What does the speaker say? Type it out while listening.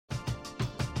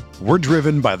We're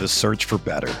driven by the search for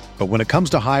better. But when it comes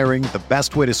to hiring, the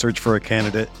best way to search for a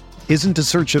candidate isn't to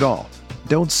search at all.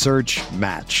 Don't search,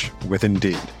 match with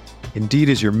Indeed. Indeed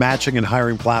is your matching and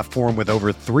hiring platform with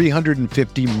over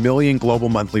 350 million global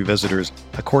monthly visitors,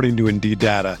 according to Indeed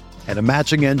data, and a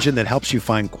matching engine that helps you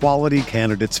find quality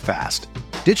candidates fast.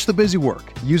 Ditch the busy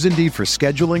work. Use Indeed for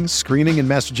scheduling, screening, and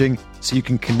messaging so you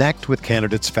can connect with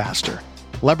candidates faster.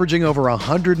 Leveraging over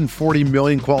 140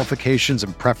 million qualifications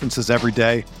and preferences every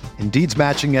day, Indeed's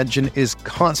matching engine is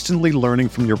constantly learning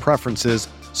from your preferences,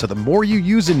 so the more you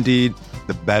use Indeed,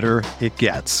 the better it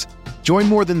gets. Join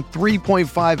more than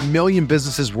 3.5 million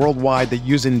businesses worldwide that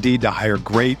use Indeed to hire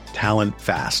great talent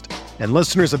fast. And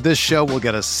listeners of this show will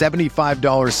get a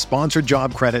 $75 sponsored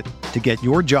job credit to get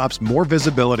your jobs more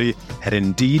visibility at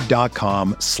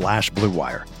Indeed.com/Blue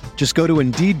Wire. Just go to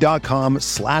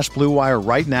Indeed.com/Blue Wire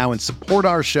right now and support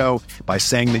our show by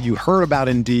saying that you heard about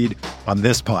Indeed on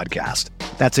this podcast.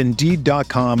 That's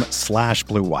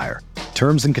Indeed.com/Blue Wire.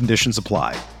 Terms and conditions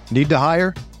apply. Need to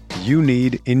hire? You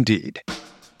need Indeed.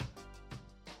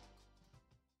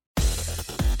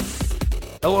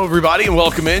 Hello, everybody, and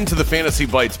welcome into the Fantasy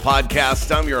Bites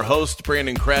podcast. I'm your host,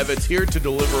 Brandon Kravitz, here to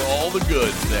deliver all the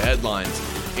goods, the headlines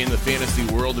in the fantasy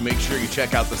world. And make sure you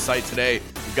check out the site today.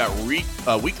 We've got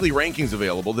weekly rankings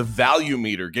available, the value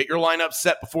meter. Get your lineup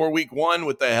set before week one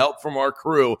with the help from our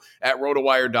crew at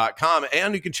rotowire.com.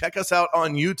 And you can check us out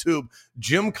on YouTube.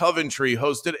 Jim Coventry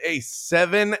hosted a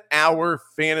 7-hour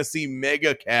fantasy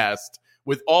mega cast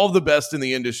with all the best in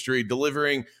the industry,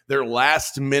 delivering their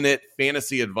last-minute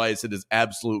fantasy advice. It is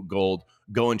absolute gold.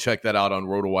 Go and check that out on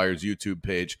RotoWire's YouTube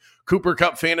page. Cooper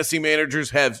Kupp fantasy managers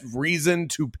have reason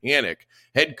to panic.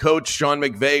 Head coach Sean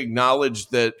McVay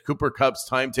acknowledged that Cooper Kupp's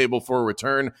timetable for a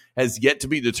return has yet to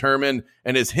be determined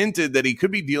and has hinted that he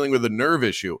could be dealing with a nerve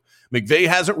issue. McVay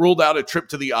hasn't ruled out a trip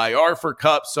to the IR for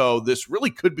Kupp, so this really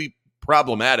could be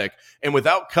problematic. And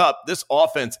without Kupp, this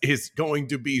offense is going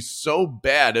to be so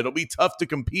bad. It'll be tough to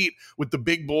compete with the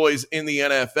big boys in the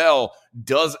NFL.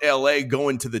 Does LA go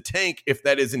into the tank? If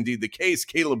that is indeed the case,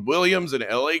 Caleb Williams, an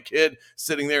LA kid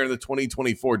sitting there in the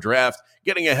 2024 draft,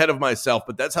 getting ahead of myself,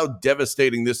 but that's how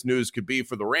devastating this news could be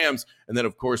for the Rams. And then,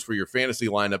 of course, for your fantasy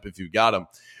lineup, if you've got them.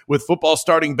 With football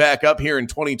starting back up here in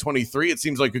 2023, it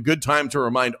seems like a good time to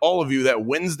remind all of you that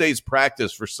Wednesday's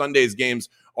practice for Sunday's games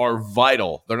are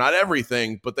vital. They're not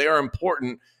everything, but they are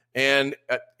important. And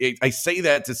I say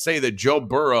that to say that Joe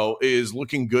Burrow is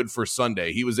looking good for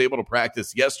Sunday. He was able to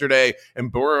practice yesterday, and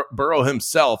Burrow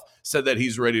himself said that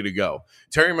he's ready to go.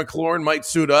 Terry McLaurin might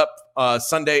suit up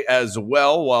Sunday as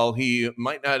well. While he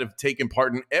might not have taken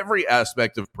part in every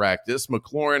aspect of practice,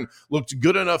 McLaurin looked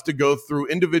good enough to go through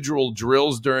individual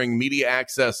drills during media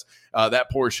access,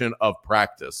 that portion of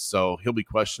practice. So he'll be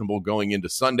questionable going into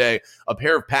Sunday. A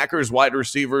pair of Packers wide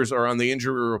receivers are on the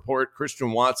injury report,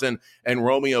 Christian Watson and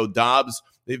Romeo Doubs.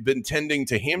 They've been tending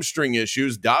to hamstring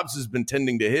issues. Doubs has been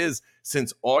tending to his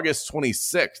since August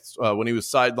 26th when he was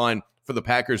sidelined for the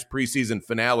Packers preseason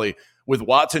finale. With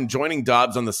Watson joining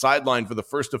Doubs on the sideline for the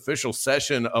first official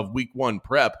session of week one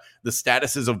prep, the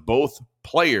statuses of both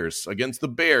players against the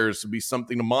Bears will be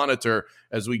something to monitor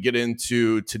as we get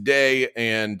into today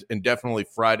and definitely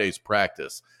Friday's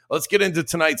practice. Let's get into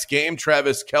tonight's game.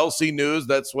 Travis Kelce news.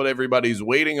 That's what everybody's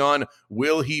waiting on.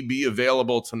 Will he be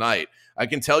available tonight? I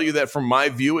can tell you that from my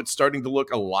view, it's starting to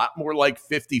look a lot more like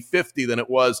 50-50 than it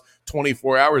was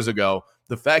 24 hours ago.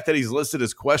 The fact that he's listed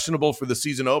as questionable for the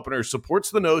season opener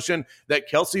supports the notion that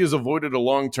Kelce has avoided a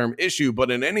long-term issue, but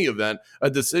in any event, a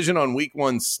decision on week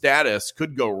one status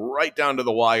could go right down to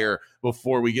the wire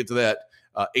before we get to that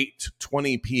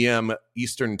 8:20 p.m.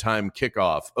 Eastern time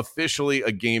kickoff. Officially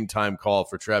a game time call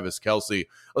for Travis Kelce.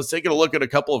 Let's take a look at a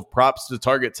couple of props to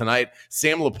target tonight.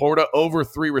 Sam Laporta over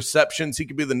 3 receptions. He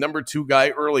could be the number 2 guy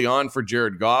early on for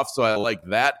Jared Goff, so I like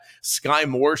that. Sky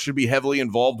Moore should be heavily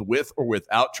involved with or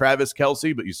without Travis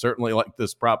Kelce, but you certainly like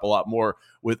this prop a lot more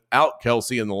without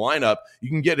Kelce in the lineup. You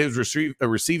can get his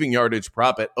receiving yardage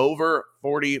prop at over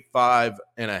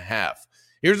 45.5.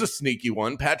 Here's a sneaky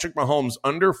one. Patrick Mahomes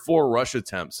under 4 rush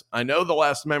attempts. I know the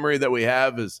last memory that we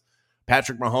have is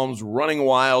Patrick Mahomes running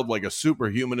wild like a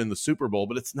superhuman in the Super Bowl,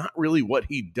 but it's not really what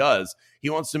he does. He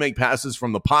wants to make passes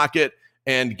from the pocket,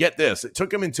 and get this, it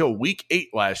took him until week 8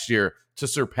 last year to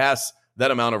surpass that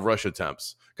amount of rush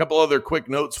attempts. A couple other quick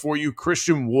notes for you.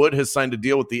 Christian Wood has signed a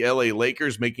deal with the LA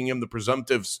Lakers, making him the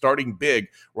presumptive starting big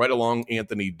right along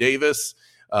Anthony Davis.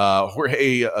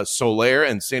 Jorge Soler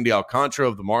and Sandy Alcantara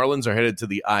of the Marlins are headed to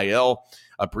the IL.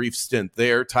 a brief stint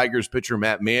there. Tigers pitcher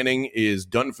Matt Manning is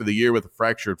done for the year with a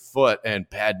fractured foot, and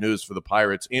bad news for the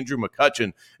Pirates. Andrew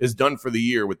McCutchen is done for the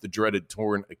year with the dreaded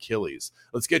torn Achilles.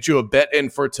 Let's get you a bet in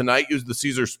for tonight. Use the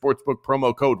Caesars Sportsbook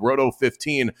promo code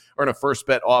ROTO15. Earn a first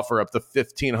bet offer up to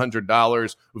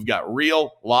 $1,500. We've got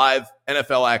real, live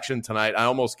NFL action tonight. I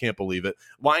almost can't believe it.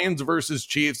 Lions versus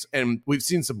Chiefs, and we've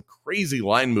seen some crazy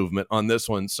line movement on this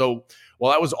one. So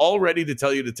while I was all ready to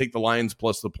tell you to take the Lions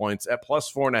plus the points at plus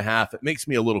 4.5, it makes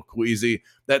me a little queasy.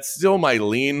 That's still my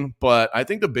lean, but I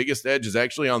think the biggest edge is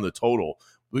actually on the total.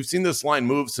 We've seen this line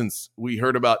move since we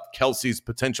heard about Kelce's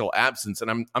potential absence, and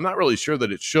I'm not really sure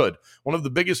that it should. One of the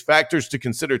biggest factors to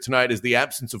consider tonight is the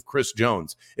absence of Chris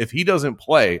Jones. If he doesn't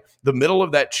play, the middle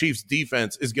of that Chiefs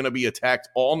defense is going to be attacked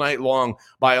all night long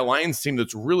by a Lions team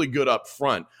that's really good up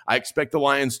front. I expect the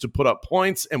Lions to put up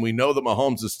points, and we know that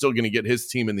Mahomes is still going to get his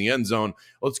team in the end zone.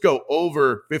 Let's go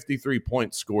over 53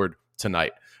 points scored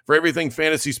tonight. For everything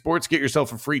fantasy sports, get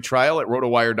yourself a free trial at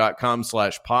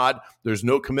rotowire.com/pod. There's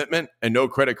no commitment and no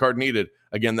credit card needed.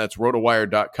 Again, that's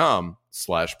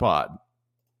rotowire.com/pod.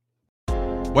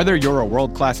 Whether you're a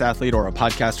world-class athlete or a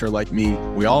podcaster like me,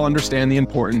 we all understand the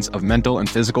importance of mental and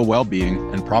physical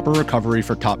well-being and proper recovery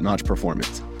for top-notch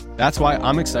performance. That's why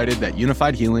I'm excited that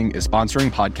Unified Healing is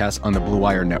sponsoring podcasts on the Blue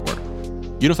Wire Network.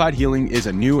 Unified Healing is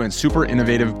a new and super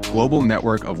innovative global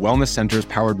network of wellness centers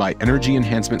powered by Energy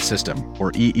Enhancement System,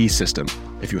 or EE System.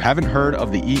 If you haven't heard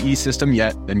of the EE System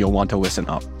yet, then you'll want to listen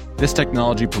up. This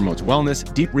technology promotes wellness,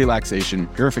 deep relaxation,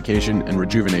 purification, and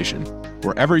rejuvenation.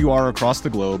 Wherever you are across the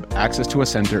globe, access to a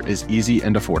center is easy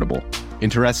and affordable.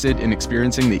 Interested in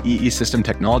experiencing the EE System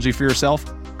technology for yourself?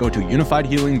 Go to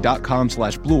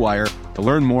unifiedhealing.com/bluewire to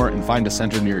learn more and find a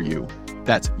center near you.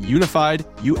 That's unified,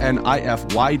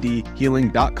 UNIFYD,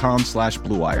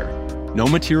 healing.com/bluewire. No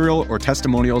material or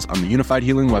testimonials on the Unified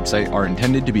Healing website are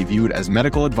intended to be viewed as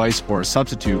medical advice or a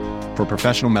substitute for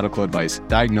professional medical advice,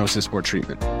 diagnosis, or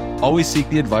treatment. Always seek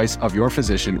the advice of your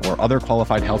physician or other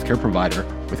qualified healthcare provider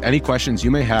with any questions you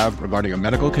may have regarding a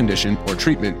medical condition or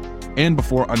treatment and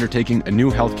before undertaking a new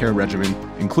healthcare regimen,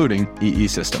 including EE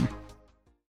System.